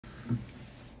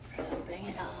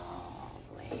Bring it all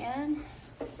the way in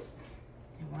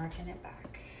and working it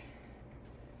back.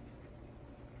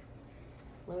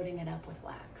 Loading it up with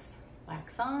wax.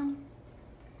 Wax on,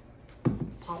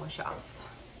 polish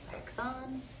off. Wax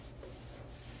on.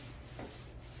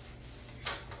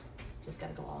 Just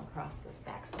gotta go all across this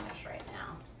backsplash right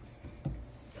now.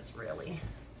 Just really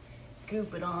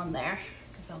goop it on there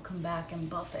because I'll come back and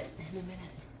buff it in a minute.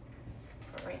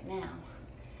 But right now,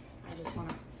 I just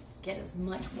wanna get as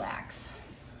much wax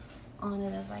on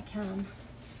it as I can.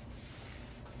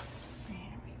 There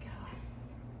we go.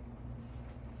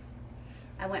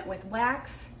 I went with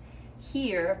wax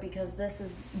here because this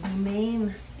is the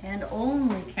main and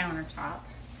only countertop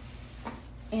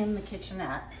in the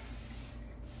kitchenette.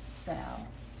 So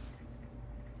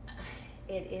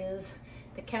it is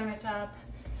the countertop,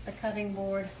 the cutting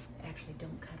board. Actually,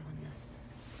 don't cut on this.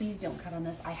 Please don't cut on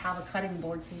this. I have a cutting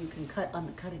board so you can cut on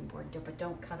the cutting board, but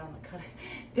don't cut on the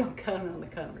don't cut on the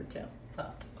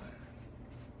countertop.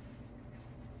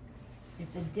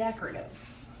 It's a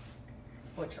decorative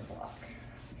butcher block,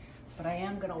 but I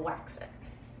am gonna wax it.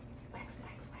 Wax,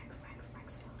 wax,